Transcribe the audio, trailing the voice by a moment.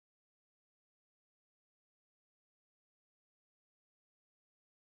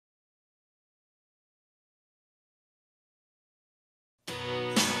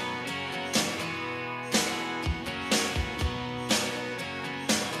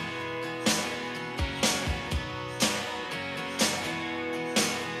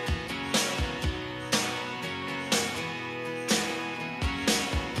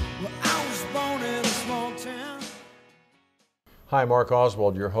Hi, Mark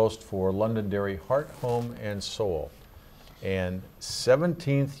Oswald, your host for Londonderry Heart, Home, and Soul. And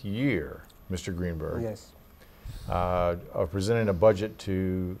 17th year, Mr. Greenberg, Yes. of presenting a budget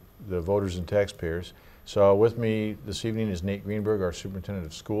to the voters and taxpayers. So with me this evening is Nate Greenberg, our Superintendent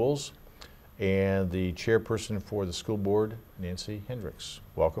of Schools, and the chairperson for the school board, Nancy Hendricks.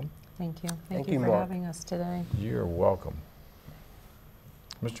 Welcome. Thank you. Thank Thank you you, for Mark. having us today. You're welcome.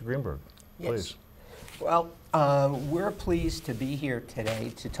 Mr. Greenberg, Yes. please. Well, we're pleased to be here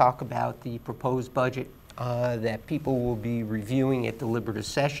today to talk about the proposed budget that people will be reviewing at deliberative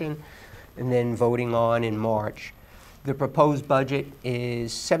session and then voting on in March. The proposed budget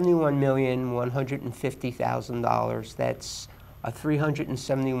is $71,150,000. That's a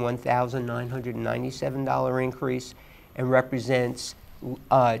 $371,997 increase and represents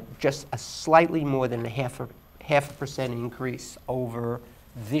just a slightly more than half a percent increase over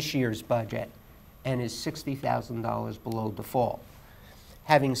this year's budget and is $60,000 below default.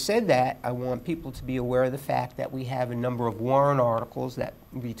 Having said that, I want people to be aware of the fact that we have a number of warrant articles that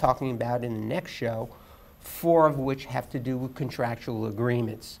we'll be talking about in the next show, 4 of which have to do with contractual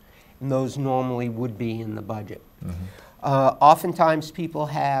agreements, and those normally would be in the budget. Oftentimes people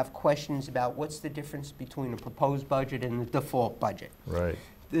have questions about what's the difference between a proposed budget and the default budget. Right.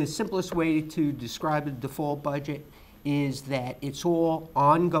 The simplest way to describe the default budget is that it's all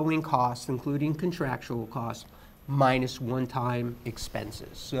ongoing costs, including contractual costs, minus one-time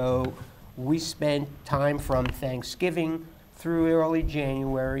expenses. So we spent time from Thanksgiving through early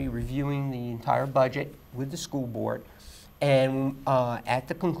January reviewing the entire budget with the school board, and at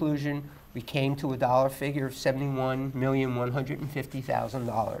the conclusion we came to a dollar figure of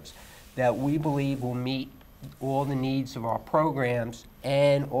 $71,150,000 that we believe will meet all the needs of our programs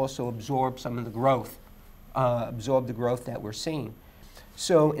and also absorb some of the growth, absorb the growth that we're seeing.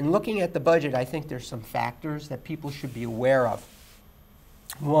 So in looking at the budget, I think there's some factors that people should be aware of.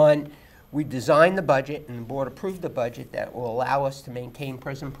 One, we designed the budget and the board approved the budget that will allow us to maintain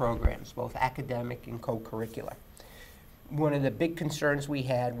present programs, both academic and co-curricular. One of the big concerns we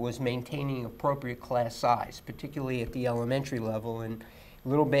had was maintaining appropriate class size, particularly at the elementary level. And a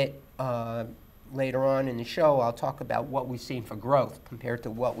little bit later on in the show, I'll talk about what we've seen for growth compared to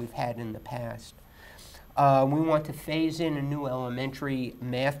what we've had in the past. We want to phase in a new elementary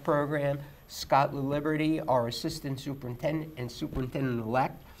math program. Scott Liberty, our assistant superintendent and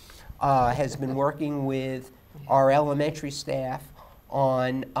superintendent-elect, has been working with our elementary staff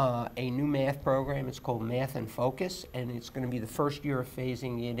on a new math program. It's called Math and Focus, and it's going to be the first year of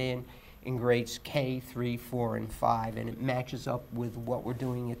phasing it in grades K, 3, 4, and 5, and it matches up with what we're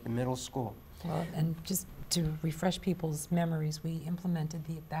doing at the middle school. Well, and just to refresh people's memories, we implemented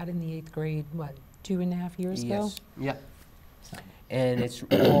that in the 8th grade, what, 2.5 years ago? Yes, yeah. So. And it's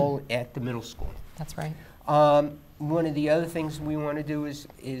all at the middle school. That's right. One of the other things we want to do is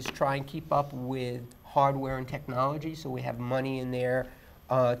try and keep up with hardware and technology, so we have money in there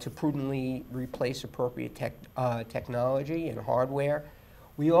to prudently replace appropriate technology and hardware.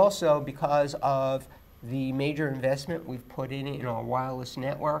 We also, because of the major investment we've put in our wireless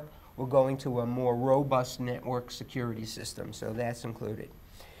network, we're going to a more robust network security system, so that's included.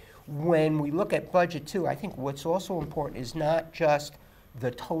 When we look at budget too, I think what's also important is not just the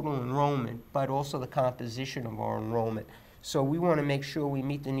total enrollment, but also the composition of our enrollment. So we want to make sure we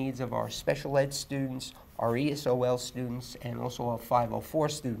meet the needs of our special ed students, our ESOL students, and also our 504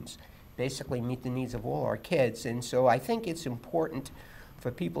 students. Basically meet the needs of all our kids. And so I think it's important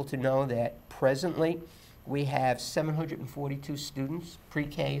for people to know that presently we have 742 students,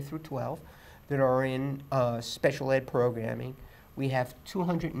 pre-K through 12, that are in special ed programming. We have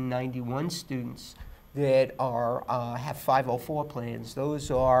 291 students that have 504 plans. Those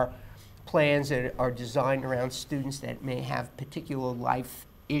are plans that are designed around students that may have particular life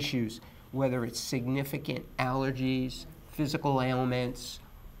issues, whether it's significant allergies, physical ailments,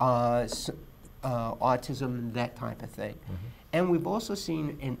 autism, that type of thing. And we've also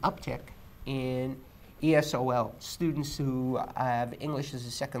seen an uptick in ESOL, students who have English as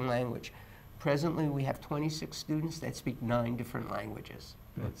a second language. Presently, we have 26 students that speak 9 different languages.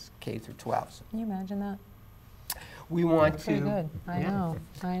 That's K through 12. So Can you imagine that? we want That's to. pretty good. I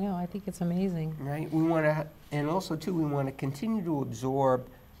know. I think it's amazing. Right. We want to, and also too, we want to continue to absorb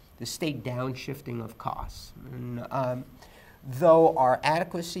the state downshifting of costs. And, though our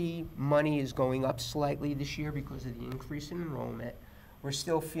adequacy money is going up slightly this year because of the increase in enrollment, we're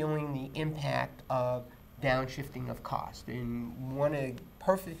still feeling the impact of downshifting of cost. And one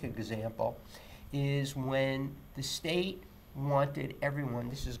perfect example is when the state wanted everyone,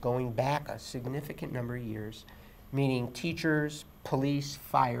 this is going back a significant number of years, meaning teachers, police,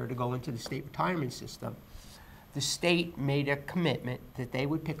 fire, to go into the state retirement system. the state made a commitment that they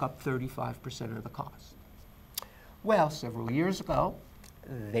would pick up 35% of the cost. Well, several years ago,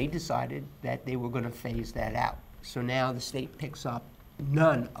 they decided that they were going to phase that out. So now the state picks up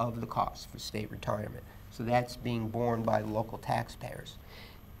none of the cost for state retirement. So that's being borne by local taxpayers.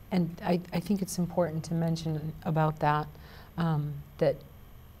 And I think it's important to mention about that, that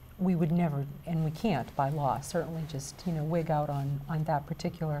we would never, and we can't by law, certainly just, wig out on that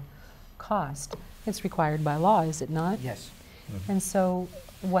particular cost. It's required by law, is it not? Yes. Mm-hmm. And so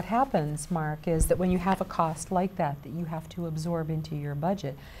what happens, Mark, is that when you have a cost like that you have to absorb into your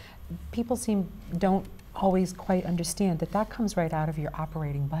budget, people don't always quite understand that that comes right out of your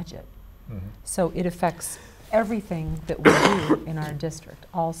operating budget. Mm-hmm. So it affects everything that we do in our district,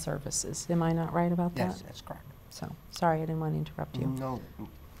 all services. Am I not right about that? Yes, that's correct. So, sorry, I didn't want to interrupt you. No,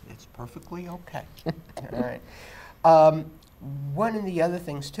 it's perfectly okay. All right. One of the other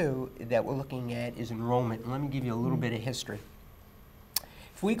things, too, that we're looking at is enrollment. And let me give you a little bit of history.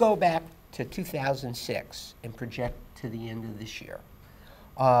 If we go back to 2006 and project to the end of this year,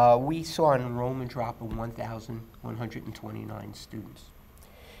 we saw an enrollment drop of 1,129 students.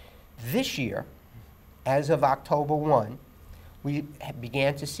 This year, as of October 1, we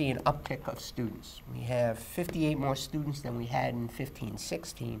began to see an uptick of students. We have 58 more students than we had in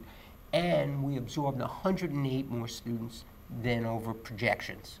 15-16, and we absorbed 108 more students than over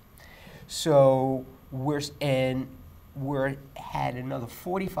projections. So we're had another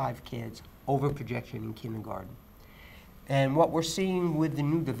 45 kids over projection in kindergarten. And what we're seeing with the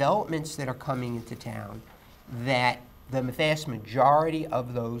new developments that are coming into town, that the vast majority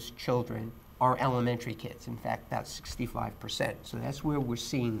of those children are elementary kids. In fact, about 65%. So that's where we're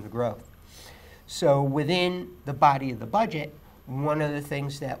seeing the growth. So within the body of the budget, one of the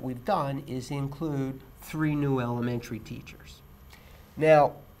things that we've done is include 3 new elementary teachers.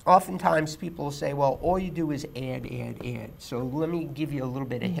 Now, oftentimes people will say, well, all you do is add, add, add. So let me give you a little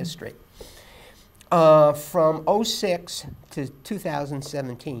bit of history. From 06 to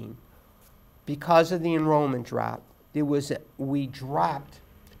 2017, because of the enrollment drop, we dropped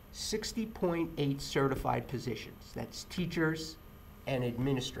 60.8 certified positions. That's teachers and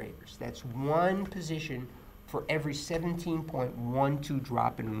administrators. That's one position for every 17.12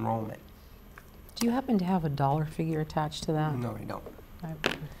 drop in enrollment. Do you happen to have a dollar figure attached to that? No, I don't.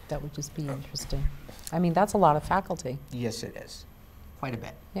 That would just be interesting. I mean, that's a lot of faculty. Yes, it is. Quite a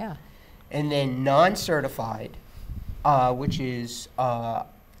bit. Yeah. And then non-certified, which is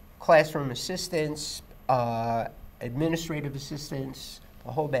classroom assistants, administrative assistants,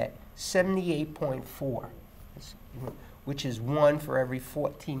 the whole bit, 78.4, which is one for every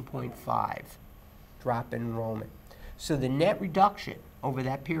 14.5 drop in enrollment. So the net reduction over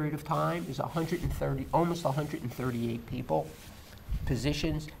that period of time is 130, almost 138 people,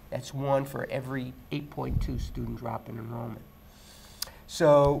 positions. That's one for every 8.2 student drop in enrollment.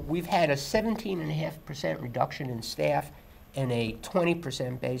 So we've had a 17.5% reduction in staff and a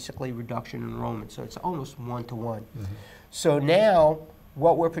 20% basically reduction in enrollment. So it's almost 1-to-1. Mm-hmm. So now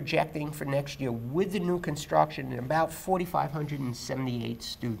what we're projecting for next year with the new construction is about 4,578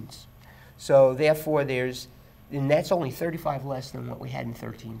 students. So therefore and that's only 35 less than what we had in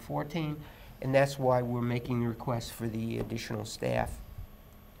 13-14, and that's why we're making the request for the additional staff.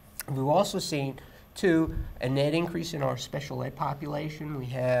 We've also seen, too, a net increase in our special ed population. We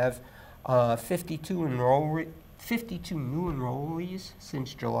have 52 new enrollees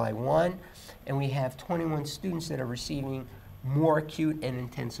since July 1, and we have 21 students that are receiving more acute and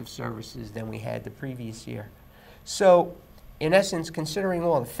intensive services than we had the previous year. So, in essence, considering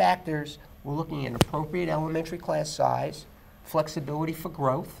all the factors, we're looking at appropriate elementary class size, flexibility for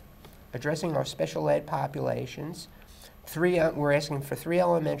growth, addressing our special ed populations. We're asking for 3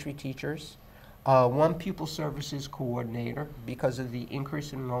 elementary teachers, 1 pupil services coordinator because of the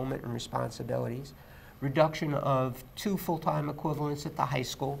increased enrollment and responsibilities, reduction of 2 full-time equivalents at the high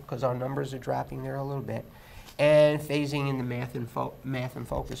school because our numbers are dropping there a little bit, and phasing in the math and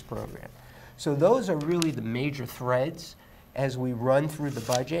focus program. So those are really the major threads as we run through the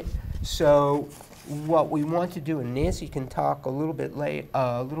budget. So what we want to do, and Nancy can talk a little bit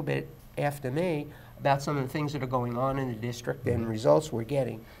after me about some of the things that are going on in the district and results we're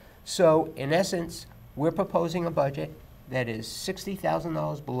getting. So in essence, we're proposing a budget that is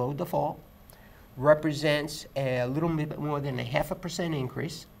 $60,000 below default, represents a little bit more than a 0.5%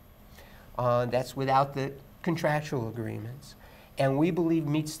 increase. That's without the contractual agreements, and we believe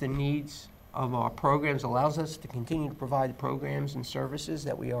meets the needs of our programs, allows us to continue to provide the programs and services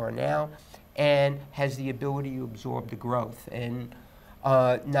that we are now, and has the ability to absorb the growth. And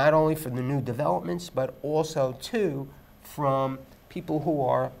not only from the new developments, but also, too, from people who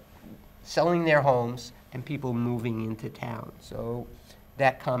are selling their homes and people moving into town. So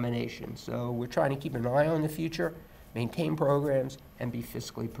that combination. So we're trying to keep an eye on the future, maintain programs, and be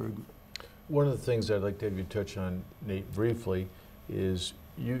fiscally prudent. One of the things I'd like to have you touch on, Nate, briefly, is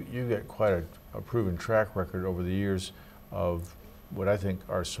you got quite a proven track record over the years of what I think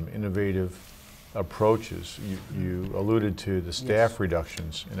are some innovative approaches. You alluded to the staff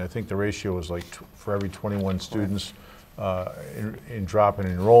reductions, and I think the ratio was like for every 21 students in drop in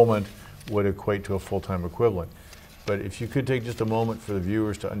enrollment would equate to a full-time equivalent. But if you could take just a moment for the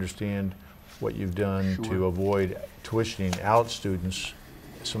viewers to understand what you've done to avoid tuitioning out students,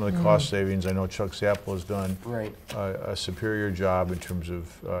 some of the cost savings. I know Chuck Zapple has done a superior job in terms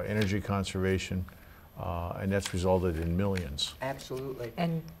of energy conservation, and that's resulted in millions. Absolutely.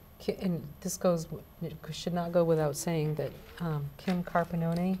 And this should not go without saying that Kim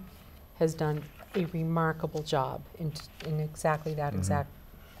Carpinone has done a remarkable job in exactly that exact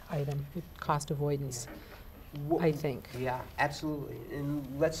item, cost avoidance, I think. Yeah, absolutely. And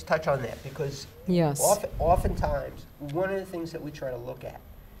let's touch on that, because yes, oftentimes one of the things that we try to look at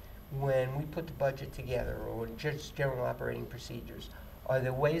when we put the budget together, or just general operating procedures, are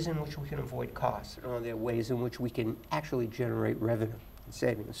there ways in which we can avoid costs, and are there ways in which we can actually generate revenue and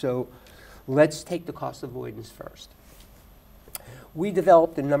savings? So let's take the cost avoidance first. We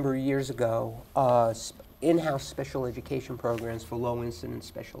developed a number of years ago in-house special education programs for low incidence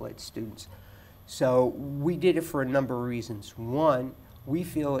special ed students. So we did it for a number of reasons. One, we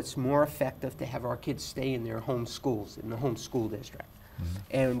feel it's more effective to have our kids stay in their home schools, in the home school district,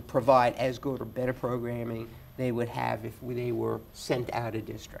 and provide as good or better programming they would have if they were sent out of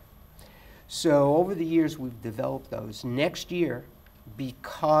district. So over the years, we've developed those. Next year,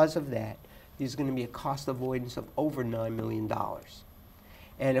 because of that, there's going to be a cost avoidance of over $9 million.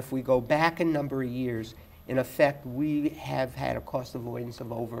 And if we go back a number of years, in effect, we have had a cost avoidance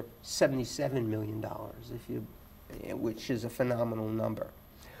of over $77 million, which is a phenomenal number.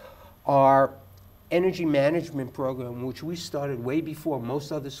 Our energy management program, which we started way before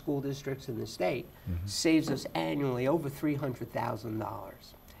most other school districts in the state, saves us annually over $300,000,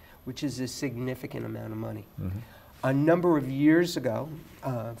 which is a significant amount of money. A number of years ago,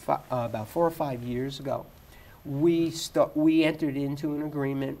 about 4 or 5 years ago, we entered into an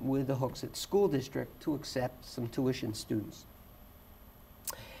agreement with the Hooksett School District to accept some tuition students.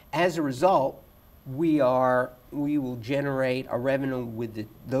 As a result, we will generate a revenue with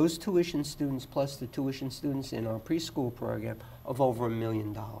those tuition students plus the tuition students in our preschool program of over $1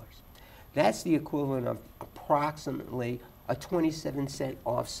 million. That's the equivalent of approximately a 27-cent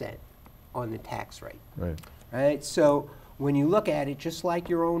offset on the tax rate. Right? So when you look at it, just like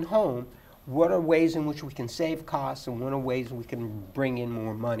your own home, what are ways in which we can save costs, and what are ways we can bring in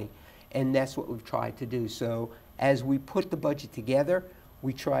more money? And that's what we've tried to do. So as we put the budget together,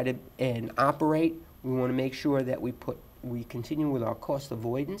 we try to operate. We want to make sure that we continue with our cost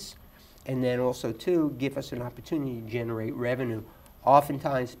avoidance, and then also too give us an opportunity to generate revenue.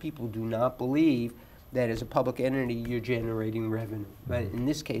 Oftentimes people do not believe that as a public entity you're generating revenue, but in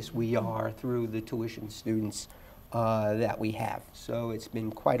this case we are through the tuition students that we have. So it's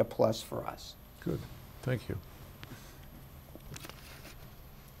been quite a plus for us. Good, thank you.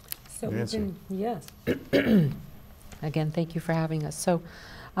 So Nancy. yes. Again, thank you for having us. So,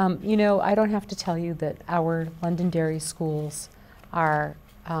 you know, I don't have to tell you that our Londonderry schools are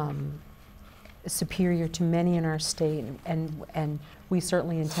superior to many in our state, and we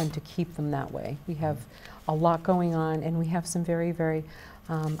certainly intend to keep them that way. We have a lot going on, and we have some very, very,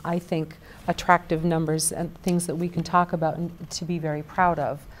 I think, attractive numbers and things that we can talk about and to be very proud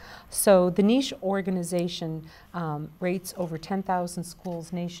of. So the niche organization rates over 10,000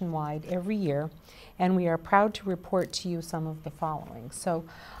 schools nationwide every year, and we are proud to report to you some of the following. So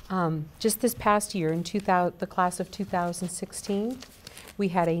just this past year, in the class of 2016, we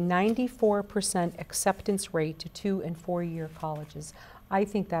had a 94% acceptance rate to 2- and 4-year colleges. I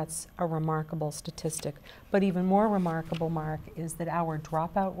think that's a remarkable statistic. But even more remarkable, Mark, is that our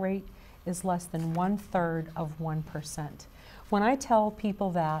dropout rate is less than 1/3 of 1%. When I tell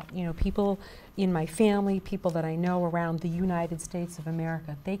people that, you know, people in my family, people that I know around the United States of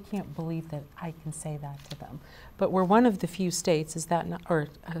America, they can't believe that I can say that to them. But we're one of the few states, is that not, or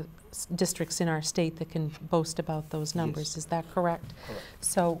districts in our state that can boast about those numbers. Yes. Is that correct? Correct.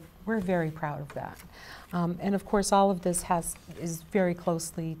 So we're very proud of that. And of course, all of this is very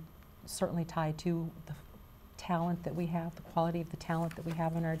closely, certainly tied to the talent that we have, the quality of the talent that we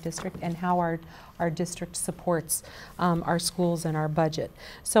have in our district, and how our district supports our schools and our budget.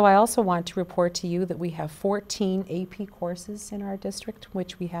 So I also want to report to you that we have 14 AP courses in our district,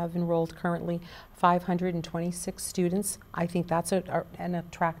 which we have enrolled currently 526 students. I think that's an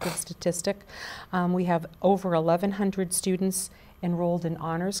attractive statistic. We have over 1,100 students enrolled in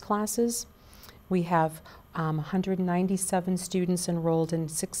honors classes. We have 197 students enrolled in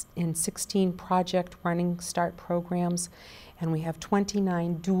 16 project running start programs, and we have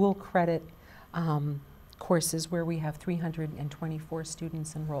 29 dual credit courses where we have 324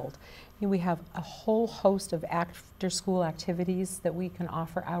 students enrolled. And we have a whole host of after-school activities that we can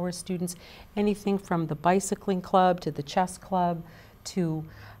offer our students, anything from the bicycling club to the chess club to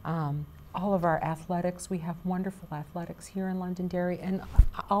all of our athletics. We have wonderful athletics here in Londonderry, and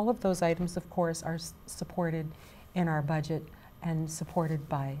all of those items, of course, are supported in our budget and supported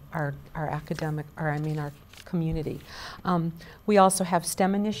by our community. We also have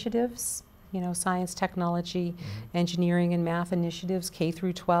STEM initiatives, you know, science, technology, engineering, and math initiatives, K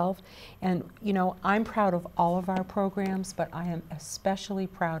through 12. And, you know, I'm proud of all of our programs, but I am especially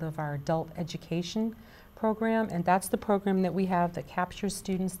proud of our adult education program, and that's the program that we have that captures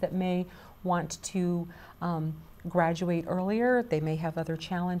students that may want to graduate earlier. They may have other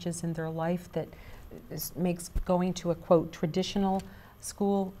challenges in their life that makes going to a, quote, traditional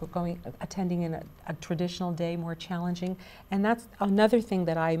school, attending in a traditional day more challenging. And that's another thing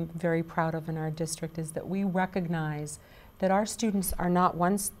that I'm very proud of in our district, is that we recognize that our students are not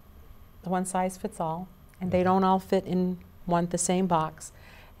one size fits all, and they don't all fit in the same box.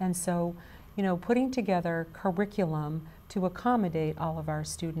 And so, you know, putting together curriculum to accommodate all of our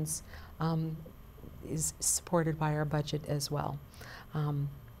students is supported by our budget as well.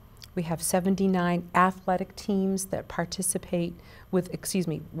 We have 79 athletic teams that participate with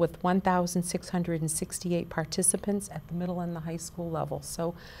 1,668 participants at the middle and the high school level.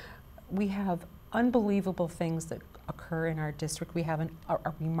 So we have unbelievable things that occur in our district. We have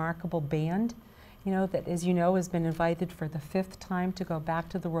a remarkable band, you know, that, as you know, has been invited for the 5th time to go back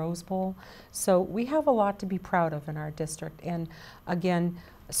to the Rose Bowl. So we have a lot to be proud of in our district, and again,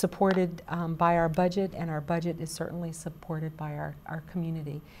 supported by our budget, and our budget is certainly supported by our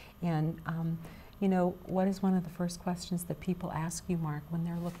community. And you know, what is one of the first questions that people ask you, Mark, when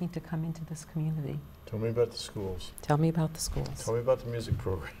they're looking to come into this community? Tell me about the schools. Tell me about the schools. Tell me about the music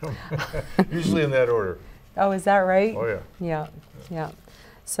program. Usually in that order. Oh, is that right? Oh, yeah. Yeah, yeah.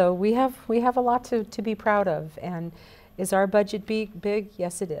 So we have a lot to be proud of. And is our budget big?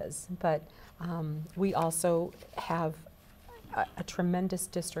 Yes, it is. But we also have a tremendous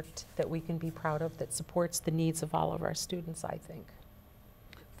district that we can be proud of, that supports the needs of all of our students, I think.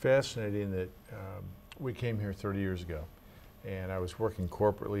 Fascinating that we came here 30 years ago, and I was working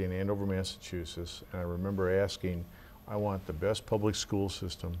corporately in Andover, Massachusetts, and I remember asking, I want the best public school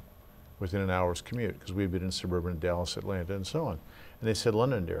system within an hour's commute, because we've been in suburban Dallas, Atlanta, and so on. And they said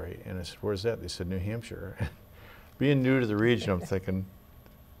Londonderry, and I said, where's that? They said New Hampshire. Being new to the region, I'm thinking,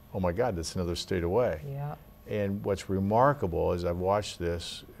 oh my God, that's another state away. Yeah. And what's remarkable is I've watched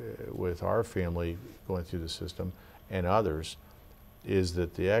this with our family going through the system and others, is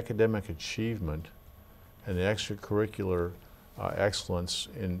that the academic achievement and the extracurricular excellence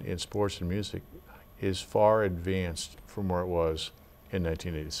in sports and music is far advanced from where it was in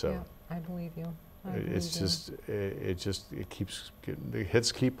 1987. Yeah, I believe you. It keeps getting, the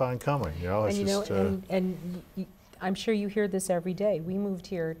hits keep on coming. You know, it's and just. I'm sure you hear this every day. We moved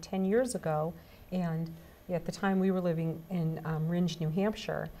here 10 years ago, and at the time we were living in Rindge, New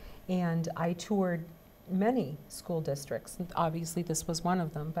Hampshire, and I toured many school districts. Obviously this was one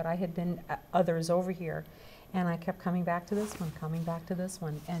of them, but I had been others over here, and I kept coming back to this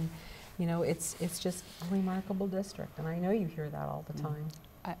one, and you know, it's just a remarkable district, and I know you hear that all the time.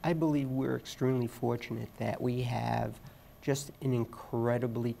 I believe we're extremely fortunate that we have just an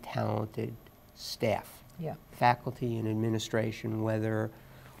incredibly talented staff, faculty and administration, whether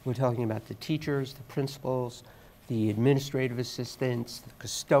we're talking about the teachers, the principals, the administrative assistants, the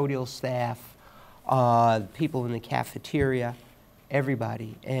custodial staff, people in the cafeteria,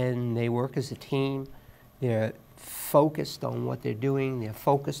 everybody. And they work as a team. They're focused on what they're doing. They're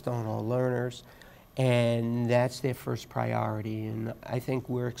focused on our learners. And that's their first priority. And I think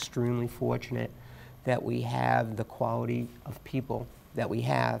we're extremely fortunate that we have the quality of people that we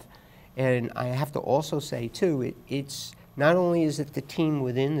have. And I have to also say, too, it's not only is it the team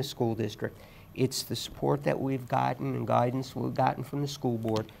within the school district, it's the support that we've gotten and guidance we've gotten from the school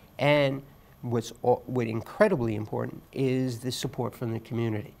board. And what's incredibly important is the support from the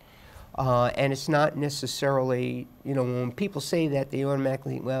community. And it's not necessarily, you know, when people say that, they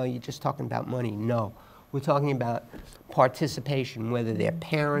automatically, well, you're just talking about money. No. We're talking about participation, whether they're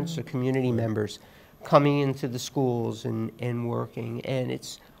parents or community members coming into the schools and working. And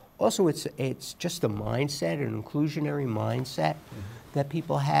it's also, it's just a mindset, an inclusionary mindset that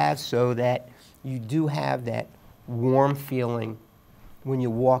people have, so that you do have that warm feeling when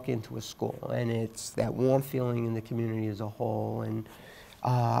you walk into a school. And it's that warm feeling in the community as a whole. And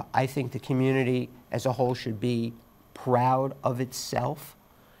I think the community as a whole should be proud of itself.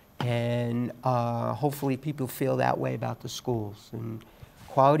 And hopefully people feel that way about the schools. And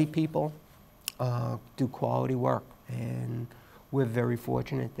quality people do quality work. And we're very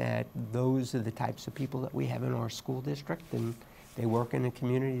fortunate that those are the types of people that we have in our school district, and they work in a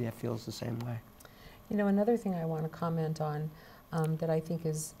community that feels the same way. You know, another thing I want to comment on that I think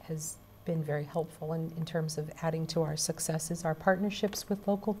has been very helpful in terms of adding to our success is our partnerships with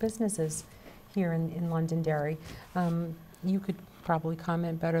local businesses here in Londonderry. You could probably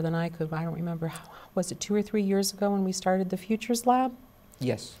comment better than I could. I don't remember, was it 2 or 3 years ago when we started the Futures Lab?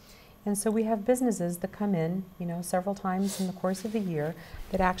 Yes. And so we have businesses that come in, you know, several times in the course of the year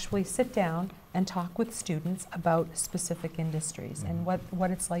that actually sit down and talk with students about specific industries and what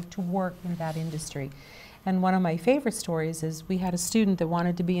it's like to work in that industry. And one of my favorite stories is we had a student that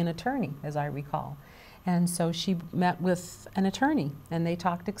wanted to be an attorney, as I recall. And so she met with an attorney, and they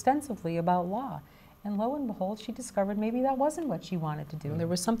talked extensively about law. And lo and behold, she discovered maybe that wasn't what she wanted to do. There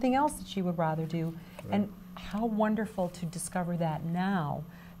was something else that she would rather do. And how wonderful to discover that now,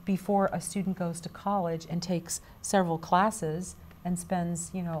 before a student goes to college and takes several classes and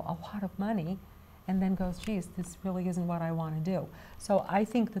spends, you know, a lot of money, and then goes, geez, this really isn't what I want to do. So I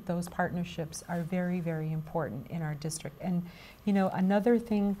think that those partnerships are very, very important in our district. And, you know, another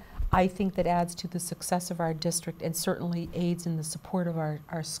thing I think that adds to the success of our district and certainly aids in the support of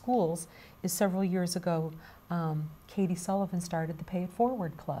our schools is several years ago, Katie Sullivan started the Pay It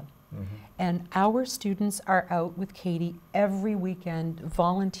Forward Club. And our students are out with Katie every weekend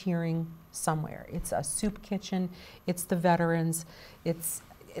volunteering somewhere. It's a soup kitchen, it's the veterans, it's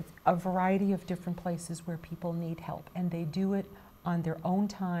a variety of different places where people need help. And they do it on their own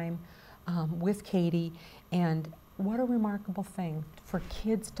time with Katie. And what a remarkable thing for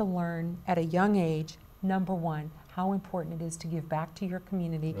kids to learn at a young age, number one, how important it is to give back to your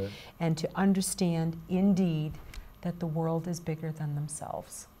community and to understand, indeed, that the world is bigger than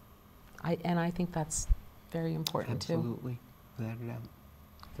themselves. And I think that's very important too. Absolutely, without a doubt.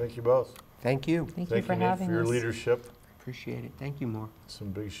 Thank you both. Thank you. Thank you for having for your us. leadership. Appreciate it. Thank you, Moore.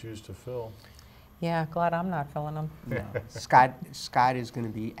 Some big shoes to fill. Yeah, glad I'm not filling them. No. Scott is going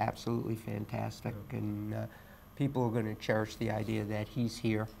to be absolutely fantastic, and people are going to cherish the idea that he's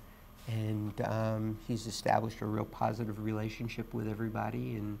here, and he's established a real positive relationship with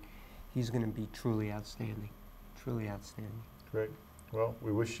everybody, and he's going to be truly outstanding, truly outstanding. Great. Well,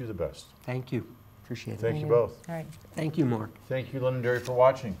 we wish you the best. Thank you. Appreciate it. Thank you both. All right. Thank you, Mark. Thank you, Londonderry, for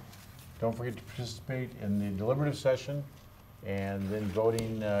watching. Don't forget to participate in the deliberative session and then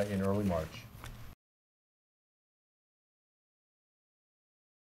voting in early March.